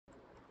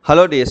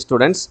Hello dear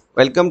students,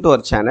 welcome to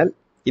our channel.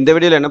 In the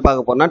video, we will talk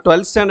about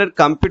 12th standard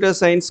computer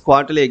science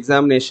quarterly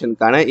examination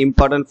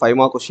important 5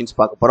 more questions.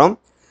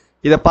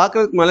 இதை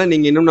பார்க்கிறதுக்கு மேல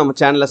நீங்க இன்னும் நம்ம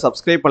சேனலை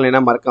subscribe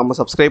பண்ணலைனா மறக்காம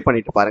சப்ஸ்கிரைப்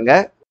பண்ணிட்டு பாருங்க.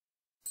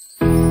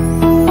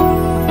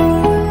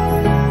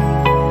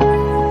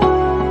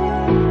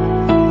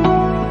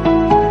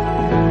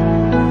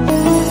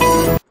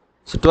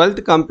 So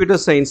 12th computer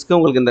science க்கு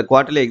உங்களுக்கு இந்த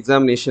quarterly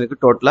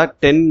examinationக்கு டோட்டலா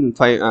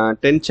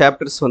 10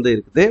 chapters வந்து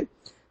இருக்குது.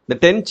 The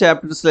 10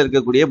 chaptersல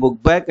இருக்கக்கூடிய book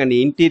back and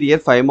interior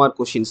 5 mark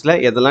questionsல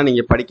எதெல்லாம்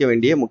நீங்க படிக்க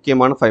வேண்டிய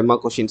முக்கியமான 5 mark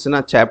questions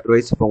நான் chapter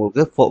wise இப்போ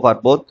உங்களுக்கு for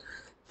both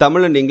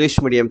Tamil and English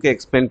mediumக்கு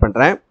explain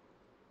பண்றேன்.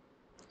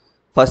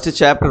 First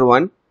chapter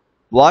 1,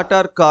 what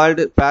are called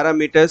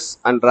parameters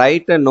and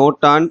write a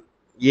note on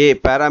A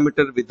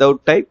parameter without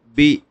type,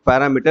 B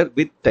parameter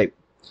with type.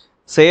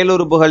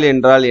 செயலுறுப்புகள்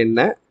என்றால் என்ன?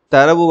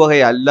 தரவு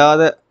வகை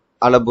அல்லாத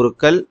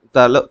அளபுருக்கள்,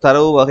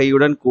 தரவு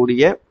வகையுடன்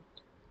கூடிய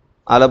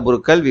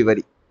அளபுருக்கள்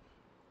விவரி.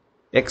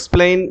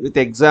 Explain with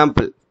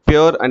example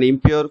pure and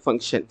impure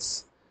functions.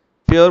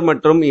 Pure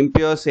மற்றும்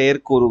impure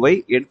செயற்கூறுவை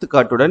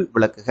எடுத்துக்காட்டுடன்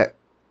விளக்குக.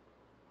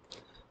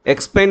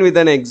 Explain with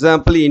an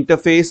example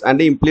interface and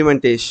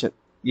implementation.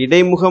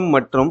 இடைமுகம்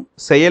மற்றும்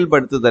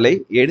செயல்படுத்துதலை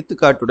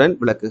எடுத்துக்காட்டுடன்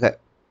விளக்குக.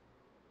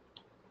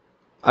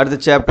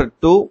 அடுத்த chapter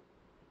 2,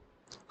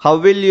 how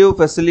will you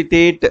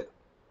facilitate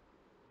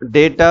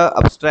data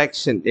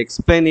abstraction?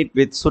 Explain it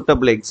with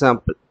suitable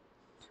example.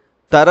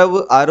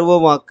 தரவு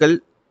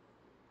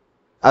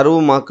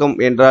அருவமாக்கம்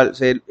என்றால்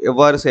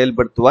எவ்வாறு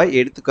செயல்படுத்துவாய்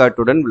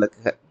எடுத்துக்காட்டுடன்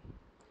விளக்குக.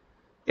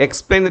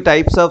 Explain the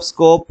types of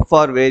scope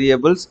for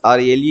variables or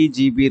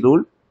LEGB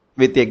rule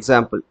with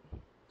example.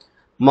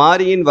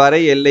 மாறியின்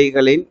வரை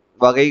எல்லைகளின்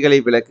வகைகளை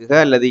விளக்குக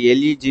அல்லது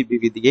LEGB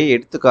விதியை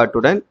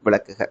எடுத்துக்காட்டுடன்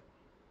விளக்குக.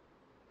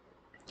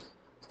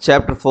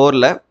 Chapter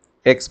 4ல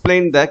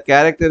explain the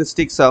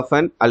characteristics of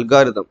an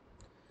algorithm.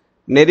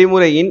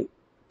 நெறிமுறையின்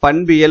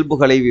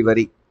பண்பியல்புகளை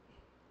விவரி.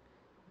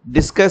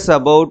 Discuss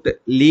about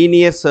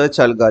linear search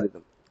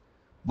algorithm.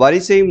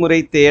 வரிசை முறை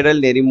தேடல்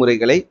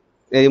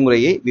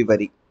நெறிமுறையை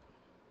விவரி.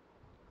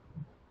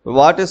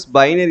 What is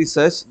binary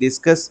search?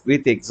 Discuss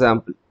with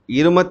example.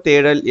 இருமத்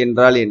தேடல்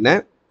என்றால் என்ன?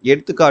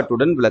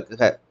 எடுத்துக்காட்டுடன்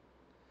விளக்குக.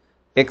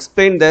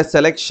 Explain the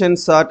selection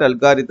sort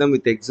algorithm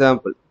with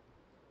example.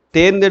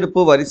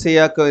 தேர்ந்தெடுப்பு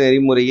வரிசையாக்க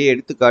நெறிமுறையை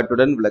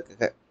எடுத்துக்காட்டுடன்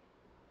விளக்குக.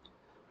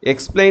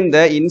 Explain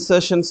the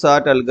insertion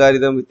sort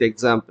algorithm with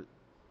example.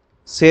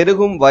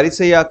 செருகும்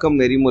வரிசையாக்கம்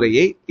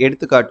நெறிமுறையை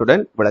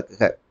எடுத்துக்காட்டுடன்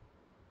விளக்குக.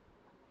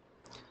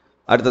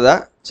 அடுத்ததா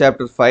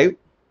chapter 5,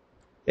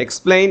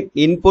 explain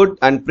input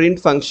and print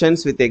functions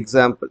with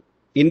example.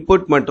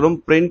 input மற்றும்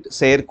print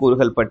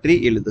செயற்கூறுகள் பற்றி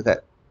எழுதுக.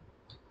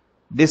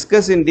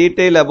 Discuss in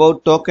detail about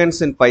tokens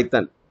in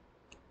Python.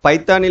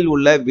 பைத்தானில்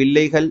உள்ள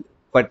வில்லைகள்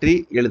பற்றி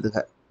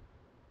எழுதுக.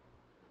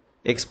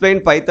 Explain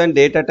Python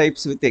data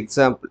types with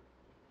example.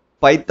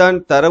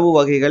 Python தரவு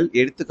வகைகள்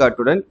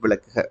எடுத்துக்காட்டுடன்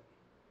விளக்குக.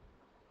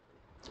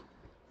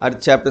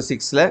 அடுத்த chapter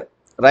 6ல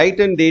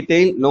write in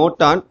detail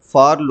note on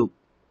for loop.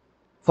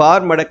 for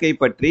மடக்கை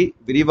பற்றி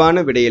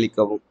விரிவான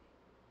விடையளிக்கவும்.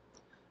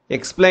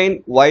 Explain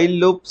while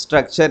loop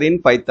structure in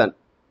Python.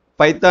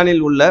 பைத்தானில்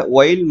உள்ள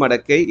while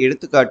மடக்கை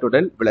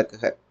எடுத்துக்காட்டுடன்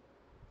விளக்குக.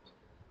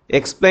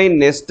 Explain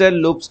nested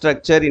loop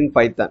structure in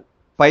Python.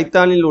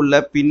 பைத்தானில் உள்ள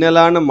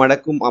பின்னலான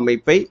மடக்கும்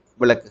அமைப்பை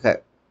விளக்குக.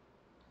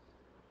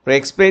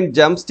 Explain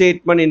jump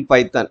statement in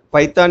Python.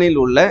 பைத்தானில்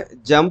உள்ள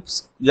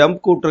jump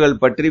கூற்றுகள்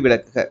பற்றி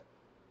விளக்குக.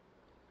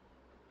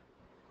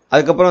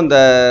 அதுக்கப்புறம்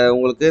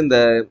உங்களுக்கு இந்த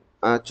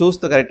choose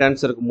the correct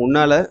answerக்கு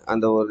முன்னால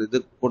அந்த ஒரு இது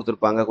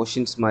கொடுத்துருப்பாங்க,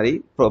 கொஷின்ஸ் மாதிரி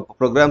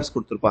ப்ரோக்ராம்ஸ்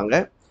கொடுத்துருப்பாங்க.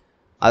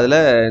 அதில்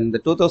இந்த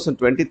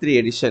 2023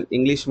 எடிஷன்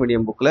இங்கிலீஷ்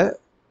மீடியம் புக்கில்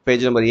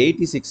பேஜ் நம்பர்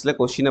 86ல்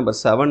கொஷின் நம்பர்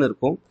 7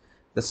 இருக்கும்.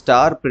 இந்த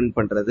ஸ்டார் பிரிண்ட்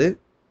பண்ணுறது.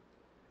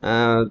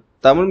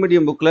 தமிழ்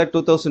மீடியம் புக்கில்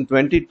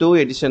 2022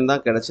 எடிஷன்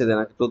தான் கிடைச்சது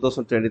எனக்கு,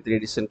 2023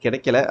 எடிஷன்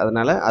கிடைக்கல.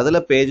 அதனால்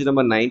அதில் பேஜ்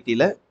நம்பர்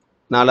 90ல்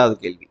 4வது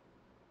கேள்வி.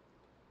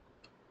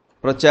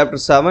 அப்புறம்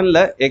chapter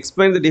 7ல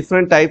explain the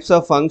different types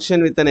of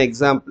function with an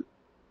example.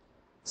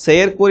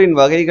 செயற்கூறின்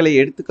வகைகளை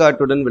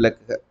எடுத்துக்காட்டுடன்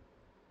விளக்குக.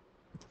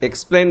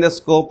 Explain the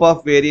scope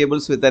of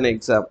variables with an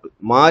example.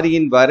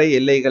 மாறியின் வரை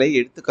எல்லைகளை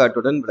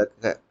எடுத்துக்காட்டுடன்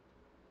விளக்குக.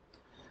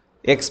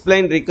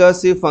 Explain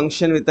recursive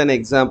function with an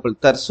example.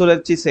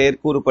 தற்சுழற்சி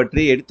செயற்கூறு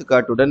பற்றி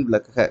எடுத்துக்காட்டுடன்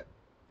விளக்குக.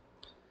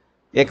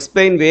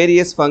 Explain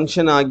various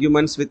function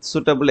arguments with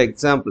suitable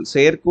example.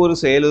 செயற்கூறு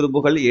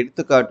செயலுறுப்புகள்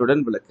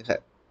எடுத்துக்காட்டுடன் விளக்குக.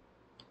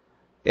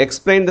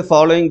 Explain the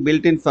following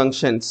built-in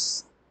functions.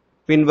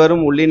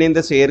 பின்வரும்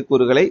உள்ளிணைந்த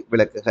செயற்கூறுகளை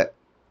விளக்குக.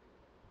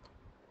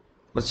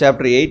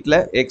 Chapter 8ல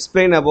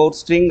explain about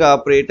string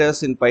operators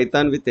in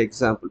Python with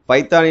example.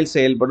 பைத்தானில்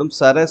செயல்படும்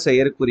சர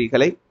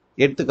செயற்குறிகளை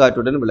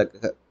எடுத்துக்காட்டுடன்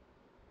விளக்குக.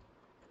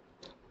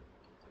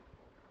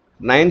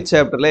 9th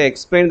chapterல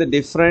explain the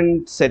different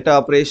set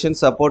operations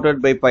supported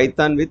by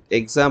Python with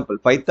example.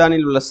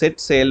 பைத்தானில் உள்ள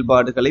set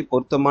செயல்பாடுகளை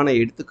பொருத்தமான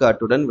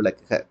எடுத்துக்காட்டுடன்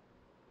விளக்குக.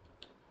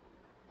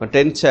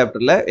 10th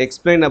chapterல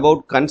explain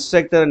about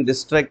constructor and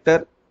destructor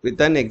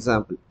with an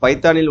example.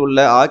 பைத்தானில் உள்ள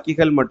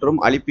ஆக்கிகள்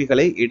மற்றும்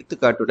அழிப்பிகளை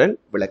எடுத்துக்காட்டுடன்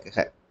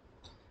விளக்குக.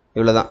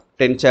 இவ்வளவுதான்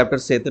 10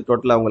 chapters சேர்த்து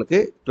டோட்டலா உங்களுக்கு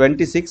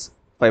 26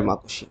 5 mark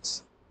questions.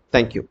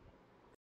 தேங்க்யூ.